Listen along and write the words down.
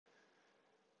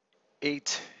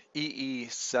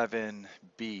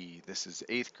8.EE.7.b. This is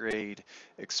 8th grade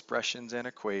expressions and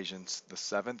equations, the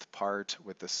 7th part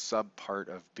with the subpart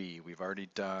of B. We've already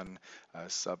done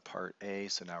subpart A,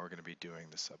 so now we're going to be doing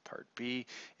the subpart B,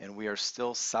 and we are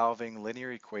still solving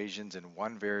linear equations in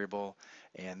one variable,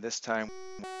 and this time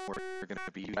we're going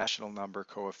to be using rational number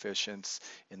coefficients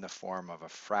in the form of a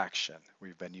fraction.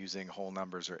 We've been using whole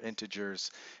numbers or integers,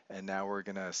 and now we're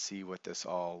going to see what this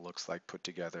all looks like put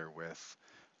together with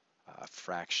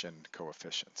fraction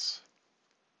coefficients.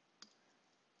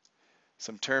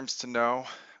 Some terms to know.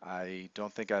 I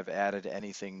don't think I've added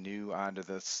anything new onto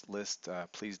this list.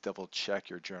 Please double check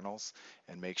your journals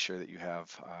and make sure that you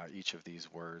have each of these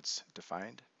words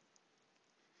defined.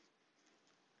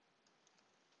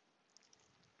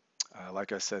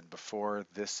 Like I said before,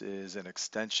 this is an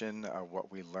extension of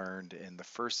what we learned in the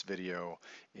first video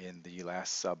in the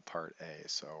last subpart A.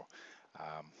 So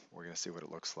we're going to see what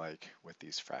it looks like with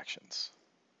these fractions.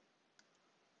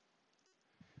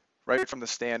 Right from the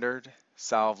standard,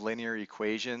 solve linear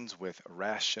equations with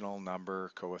rational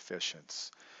number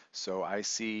coefficients. So I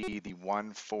see the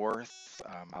 1/4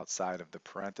 outside of the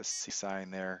parenthesis sign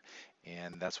there,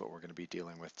 and that's what we're going to be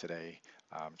dealing with today.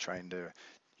 Trying to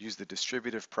use the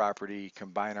distributive property,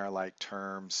 combine our like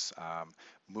terms,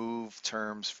 move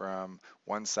terms from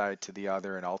one side to the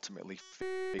other, and ultimately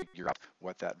figure out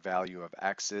what that value of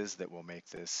x is that will make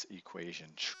this equation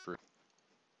true.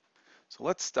 So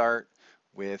let's start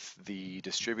with the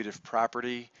distributive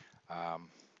property.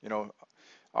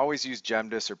 Always use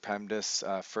GEMDIS or PEMDAS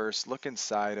first. Look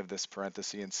inside of this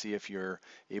parenthesis and see if you're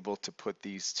able to put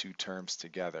these two terms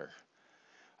together.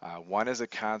 One is a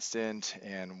constant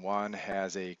and one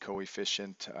has a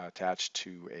coefficient attached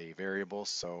to a variable,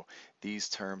 so these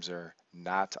terms are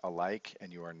not alike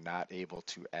and you are not able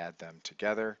to add them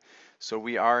together. So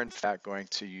we are in fact going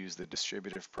to use the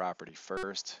distributive property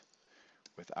first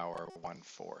with our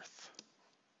 1/4.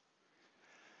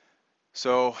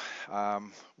 So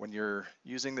when you're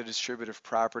using the distributive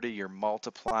property, you're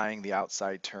multiplying the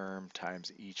outside term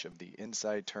times each of the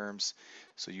inside terms.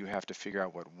 So you have to figure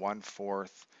out what 1/4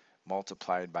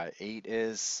 multiplied by 8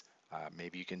 is.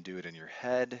 Maybe you can do it in your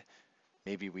head.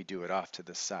 Maybe we do it off to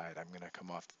the side. I'm going to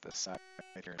come off to the side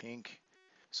here in pink.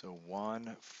 So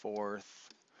 1/4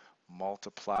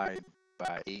 multiplied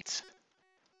by 8.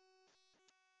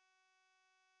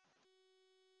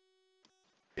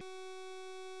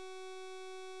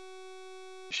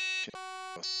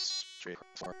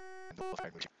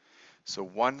 So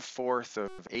 1/4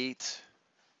 of 8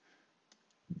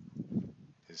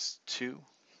 is 2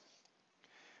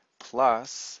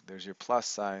 plus, there's your plus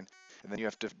sign, and then you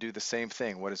have to do the same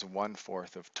thing. What is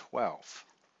 1/4 of 12?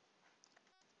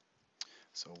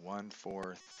 So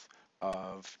 1/4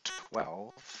 of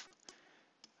 12.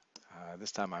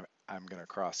 This time I'm going to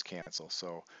cross cancel.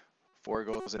 So 4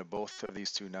 goes into both of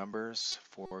these two numbers.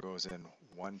 4 goes in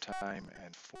one time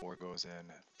and 4 goes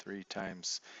in 3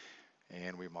 times.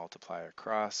 And we multiply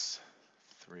across.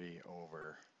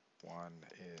 3/1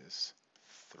 is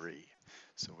 3.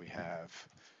 So we have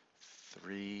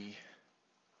 3,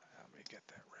 let me get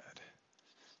that red,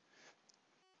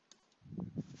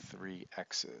 3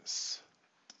 x's.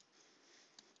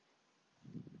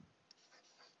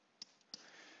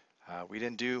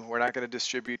 We're not going to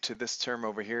distribute to this term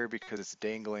over here because it's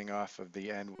dangling off of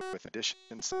the end with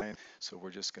addition sign. So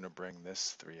we're just going to bring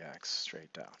this 3x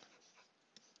straight down.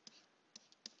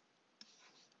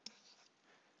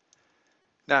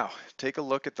 Now, take a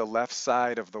look at the left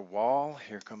side of the wall.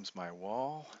 Here comes my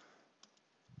wall.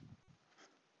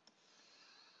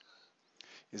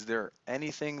 Is there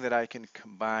anything that I can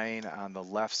combine on the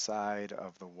left side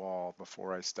of the wall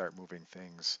before I start moving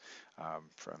things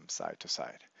from side to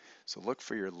side? So look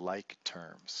for your like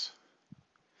terms.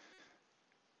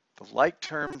 The like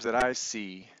terms that I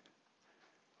see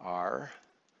are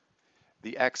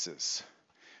the x's.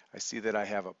 I see that I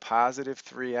have a positive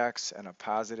 3x and a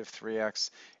positive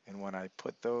 3x, and when I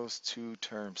put those two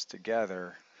terms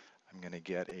together, I'm going to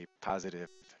get a positive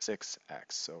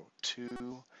 6x. So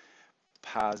 2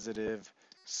 positive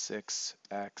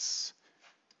 6x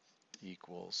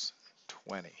equals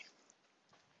 20.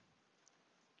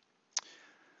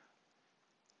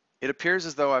 It appears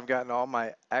as though I've gotten all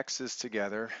my x's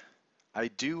together. I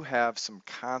do have some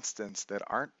constants that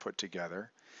aren't put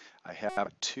together. I have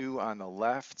a 2 on the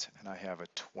left and I have a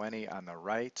 20 on the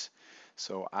right.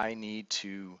 So I need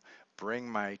to bring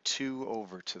my 2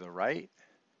 over to the right,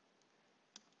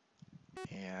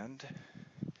 and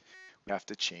we have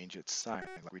to change its sign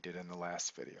like we did in the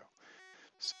last video.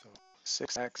 So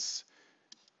 6x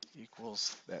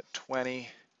equals that 20.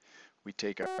 We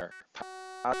take our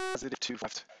positive 2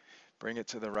 left, Bring it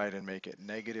to the right and make it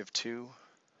 -2.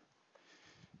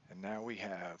 And now we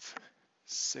have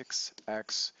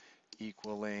 6x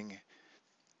equaling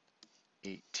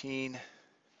 18.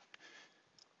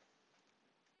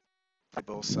 Divide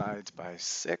both sides by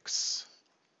 6.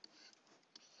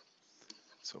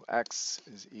 So x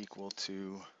is equal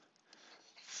to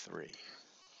 3.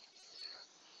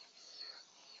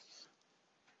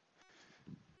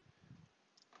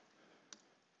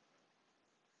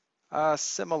 A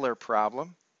similar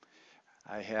problem.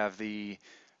 I have the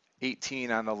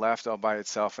 18 on the left all by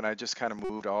itself, and I just kind of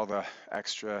moved all the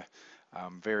extra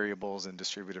variables and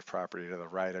distributive property to the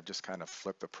right. I've just kind of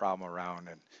flipped the problem around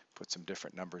and put some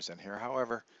different numbers in here.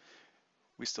 However,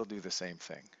 we still do the same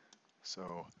thing.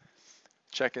 So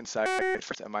check inside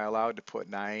first. Am I allowed to put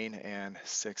 9 and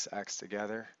 6x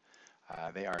together?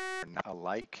 They are not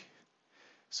alike,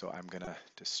 so I'm going to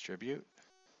distribute.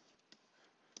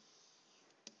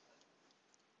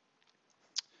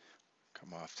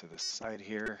 Come off to the side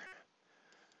here.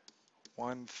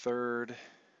 1/3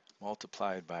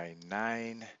 multiplied by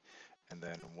 9, and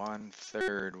then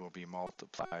 1/3 will be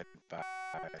multiplied by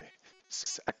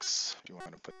 6x. If you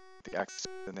want to put the x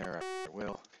in there, I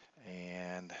will.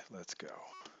 And let's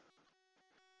go.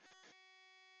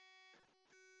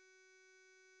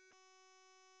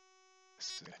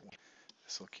 This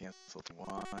will cancel to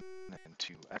 1 and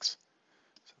 2x.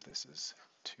 So this is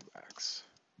 2x.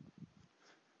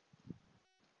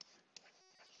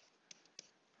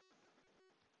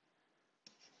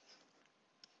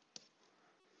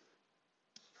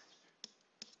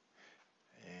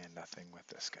 And nothing with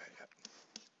this guy yet.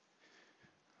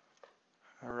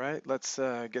 All right, let's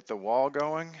get the wall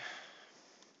going.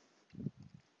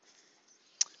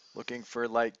 Looking for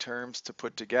like terms to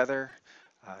put together.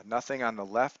 Nothing on the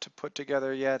left to put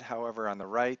together yet. However, on the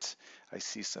right, I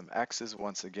see some x's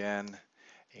once again.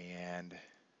 And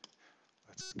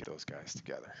let's get those guys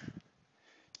together.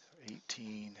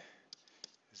 18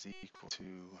 is equal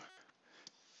to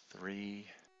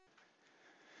 3.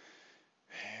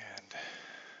 And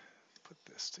put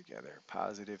this together.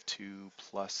 +2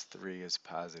 plus 3 is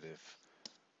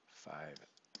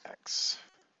 +5x.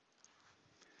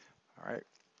 All right.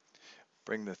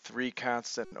 Bring the 3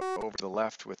 constant over to the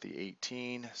left with the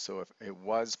 18. So if it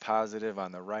was positive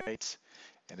on the right,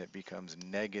 and it becomes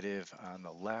negative on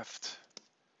the left.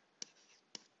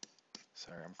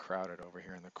 Sorry, I'm crowded over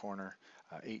here in the corner.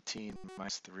 18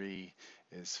 minus 3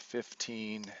 is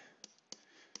 15.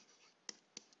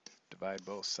 Divide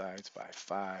both sides by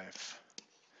 5.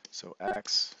 So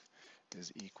x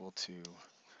is equal to,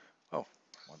 oh,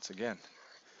 once again,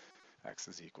 x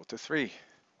is equal to 3.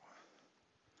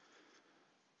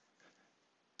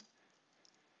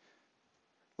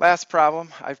 Last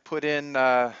problem, I've put in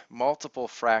multiple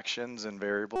fractions and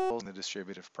variables in the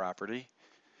distributive property.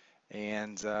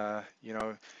 And, you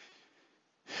know,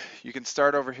 you can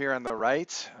start over here on the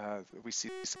right. We see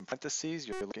some parentheses.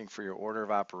 You're looking for your order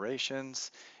of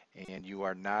operations, and you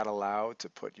are not allowed to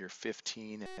put your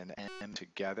 15 and m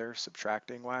together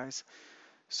subtracting wise.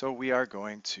 So we are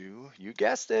going to, you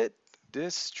guessed it,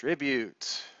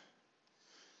 distribute.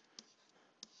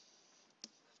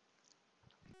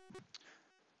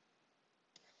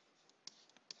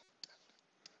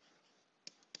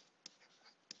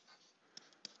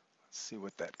 Let's see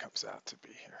what that comes out to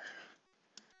be here.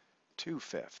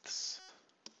 2/5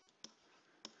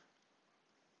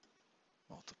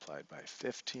 multiplied by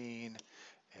 15,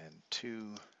 and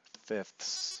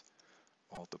 2/5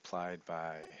 multiplied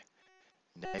by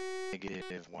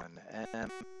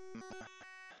 -1m.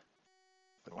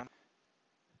 Put 1.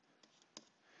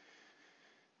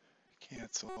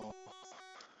 Cancel.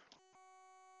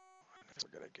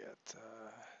 We're going to get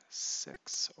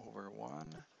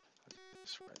 6/1.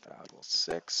 Just write that equals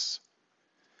 6.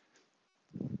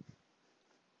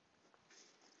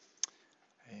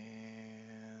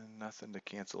 And nothing to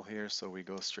cancel here, so we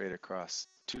go straight across.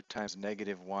 2 times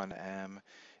 -1m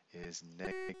is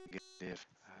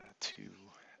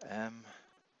 -2m.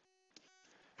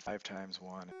 5 times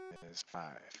 1 is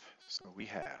 5. So we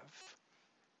have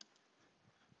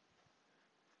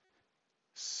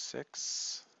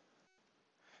 6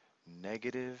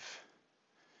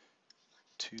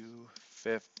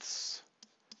 -2/5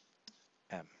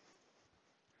 m.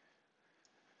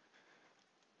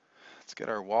 Let's get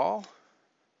our wall.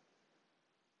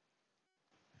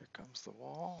 Here comes the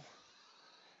wall.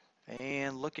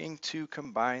 And looking to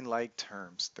combine like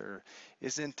terms. There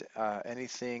isn't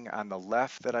anything on the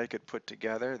left that I could put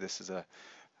together. This is a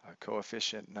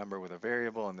coefficient number with a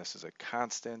variable, and this is a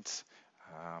constant.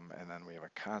 and then we have a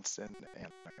constant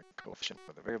and a coefficient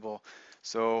with a variable.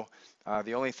 So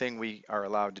the only thing we are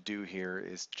allowed to do here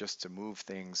is just to move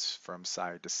things from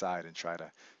side to side and try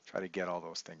to get all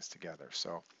those things together.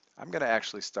 So I'm going to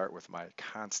actually start with my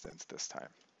constants this time.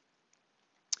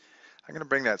 I'm going to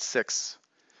bring that 6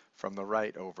 from the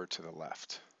right over to the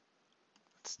left.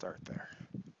 Let's start there.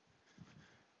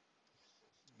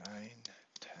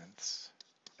 9/10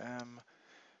 m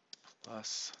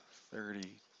plus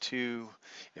 32.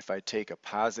 If I take a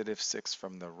positive 6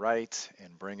 from the right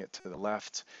and bring it to the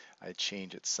left, I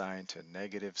change its sign to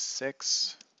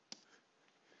 -6.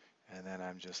 And then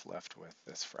I'm just left with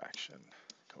this fraction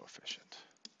coefficient.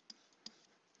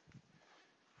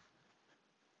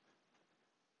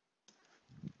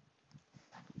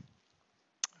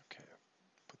 Okay,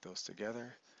 put those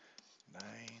together.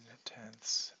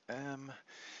 9/10 m.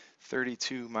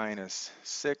 32 minus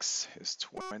 6 is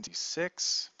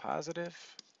 26, positive.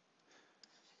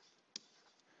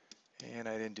 And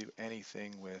I didn't do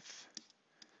anything with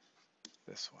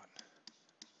this one.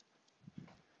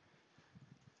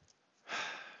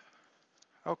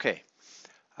 Okay,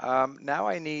 now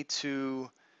I need to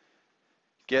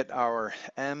get our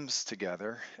m's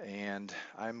together, and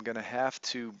I'm going to have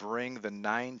to bring the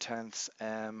 9/10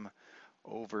 m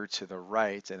over to the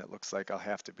right, and it looks like I'll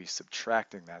have to be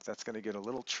subtracting that. That's going to get a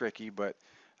little tricky, but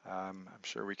I'm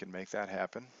sure we can make that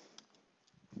happen.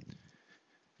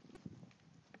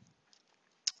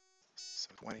 So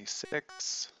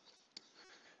 26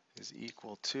 is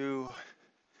equal to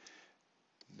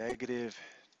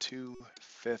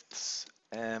 -2/5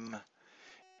 m,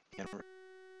 and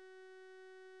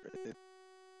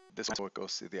this is what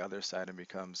goes to the other side and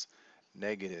becomes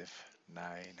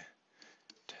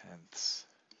 -9/10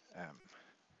 m.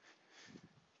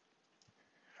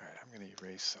 All right, I'm going to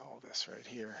erase all this right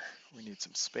here. We need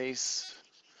some space.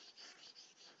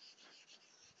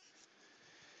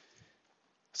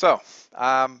 So,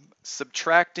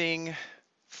 subtracting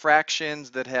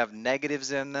fractions that have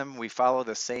negatives in them, we follow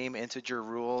the same integer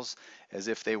rules as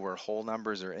if they were whole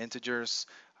numbers or integers.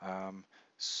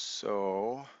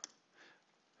 So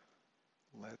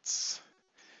let's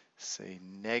say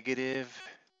 -2.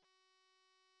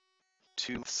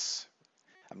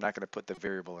 I'm not going to put the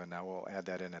variable in now, we'll add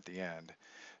that in at the end.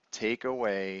 Take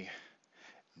away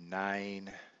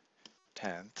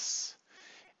 9/10.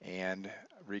 And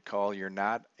recall, you're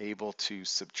not able to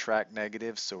subtract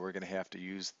negatives, so we're going to have to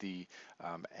use the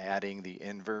adding the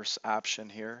inverse option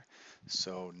here.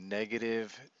 So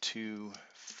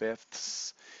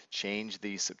 -2/5, change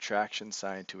the subtraction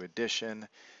sign to addition,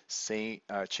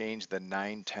 change the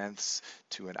 9/10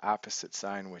 to an opposite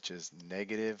sign, which is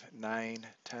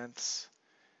 -9/10.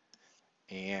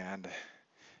 And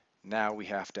now we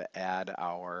have to add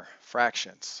our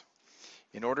fractions.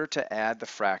 In order to add the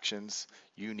fractions,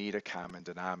 you need a common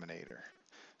denominator.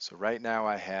 So right now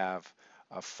I have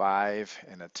a 5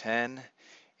 and a 10,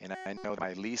 and I know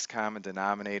my least common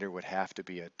denominator would have to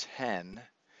be a 10.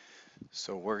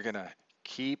 So we're going to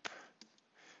keep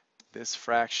this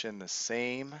fraction the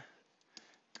same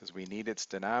because we need its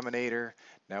denominator.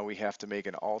 Now we have to make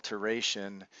an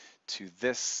alteration to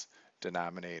this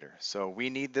denominator. So we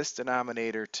need this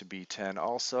denominator to be 10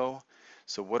 also.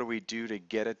 So what do we do to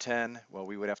get a 10? Well,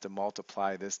 we would have to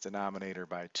multiply this denominator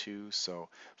by 2. So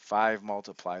 5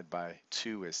 multiplied by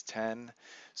 2 is 10.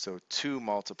 So 2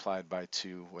 multiplied by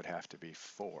 2 would have to be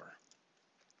 4.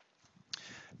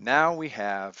 Now we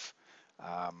have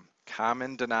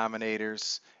common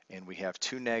denominators, and we have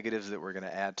two negatives that we're going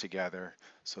to add together.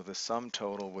 So the sum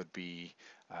total would be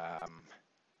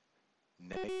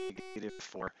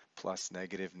 -4 plus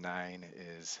 -9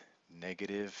 is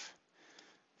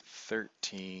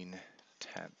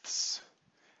 -13/10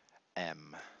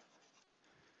 m.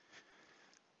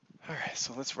 All right,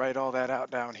 so let's write all that out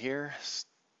down here.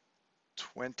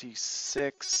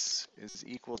 26 is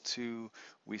equal to,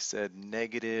 we said,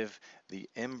 negative the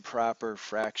improper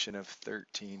fraction of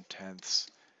 13/10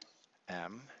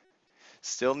 m.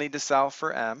 Still need to solve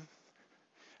for m.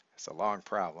 It's a long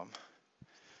problem.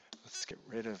 Let's get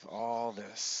rid of all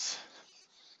this.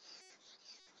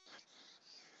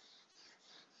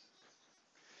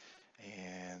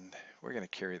 And we're going to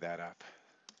carry that up.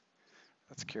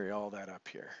 Let's carry all that up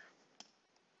here.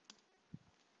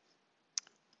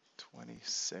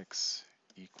 26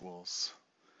 equals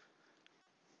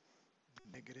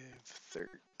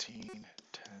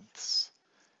 -13/10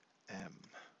 m.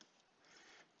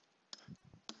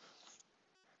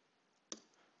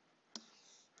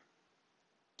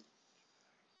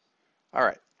 All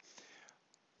right.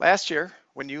 Last year,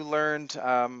 when you learned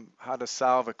how to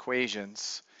solve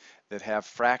equations that have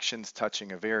fractions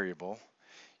touching a variable,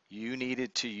 you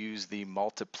needed to use the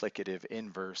multiplicative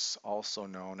inverse, also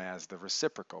known as the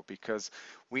reciprocal, because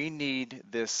we need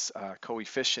this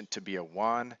coefficient to be a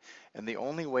 1, and the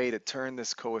only way to turn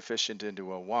this coefficient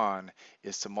into a 1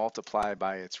 is to multiply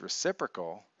by its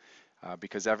reciprocal,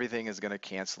 because everything is going to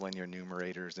cancel in your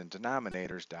numerators and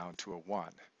denominators down to a 1.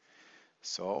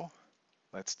 So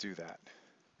let's do that.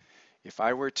 If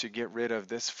I were to get rid of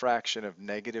this fraction of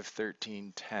negative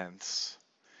 13/10,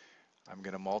 I'm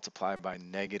going to multiply by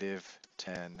negative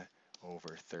 10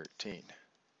 over 13.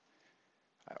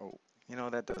 Oh, you know,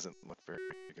 that doesn't look very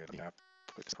good. I have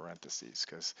to put parentheses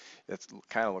because it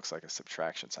kind of looks like a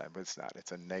subtraction sign, but it's not.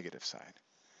 It's a negative sign.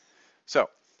 So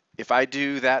if I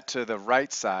do that to the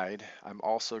right side, I'm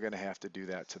also going to have to do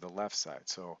that to the left side.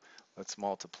 So let's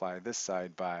multiply this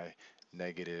side by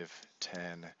negative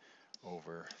 10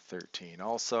 over 13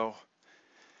 also.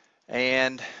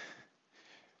 And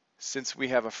since we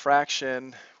have a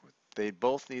fraction, they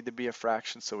both need to be a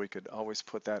fraction, so we could always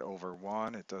put that over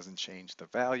 1. It doesn't change the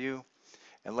value.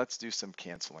 And let's do some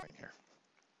canceling here.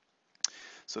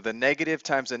 So the negative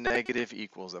times a negative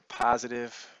equals a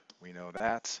positive. We know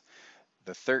that.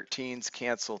 The 13s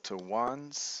cancel to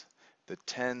 1s. The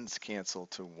 10s cancel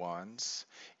to 1s.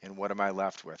 And what am I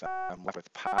left with? I'm left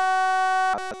with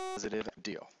positive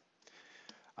deal.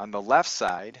 On the left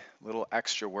side, a little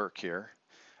extra work here.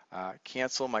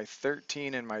 Cancel my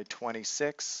 13 and my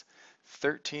 26.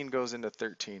 13 goes into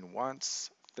 13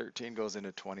 once. 13 goes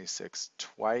into 26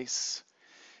 twice.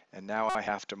 And now I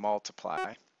have to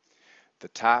multiply. The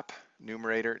top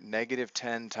numerator, negative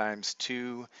 10 times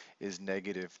 2 is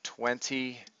negative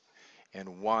 20.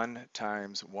 And 1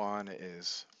 times 1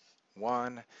 is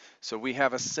 1. So we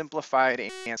have a simplified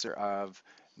answer of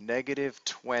negative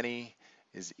 20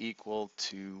 is equal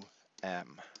to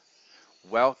m.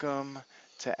 Welcome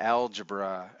to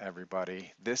algebra,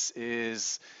 everybody. This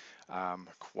is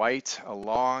quite a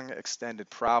long extended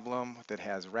problem that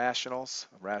has rationals,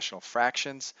 rational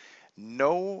fractions.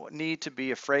 No need to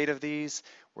be afraid of these.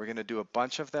 We're going to do a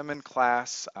bunch of them in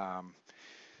class.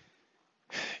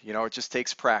 You know, it just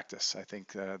takes practice. I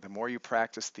think the more you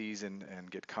practice these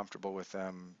and get comfortable with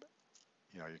them,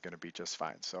 you know, you're going to be just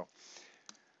fine. So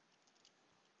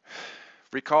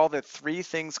recall that 3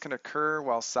 things can occur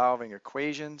while solving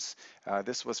equations.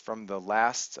 This was from the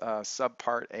last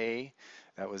subpart A.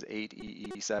 That was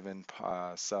 8.EE.7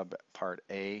 subpart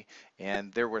A.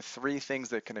 And there were 3 things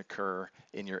that can occur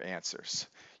in your answers.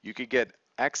 You could get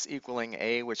x equaling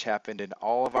a, which happened in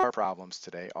all of our problems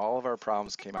today. All of our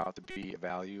problems came out to be a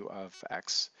value of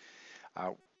x.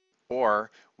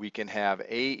 Or we can have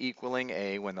a equaling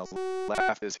a when the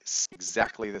left is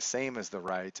exactly the same as the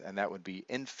right, and that would be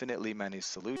infinitely many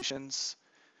solutions.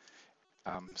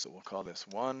 So we'll call this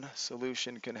one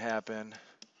solution can happen.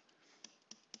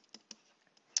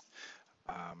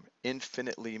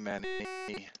 Infinitely many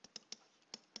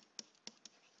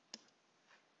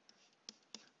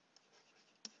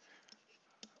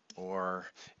or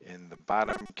in the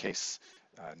bottom case,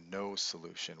 no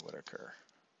solution would occur.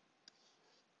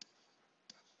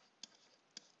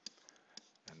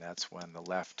 And that's when the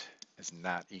left is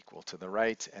not equal to the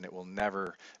right, and it will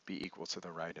never be equal to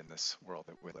the right in this world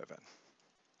that we live in.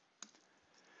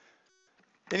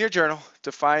 In your journal,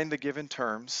 define the given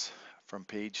terms from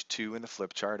page 2 in the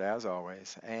flip chart as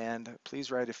always, and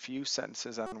please write a few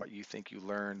sentences on what you think you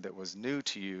learned that was new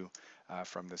to you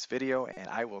from this video, and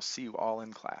I will see you all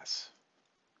in class.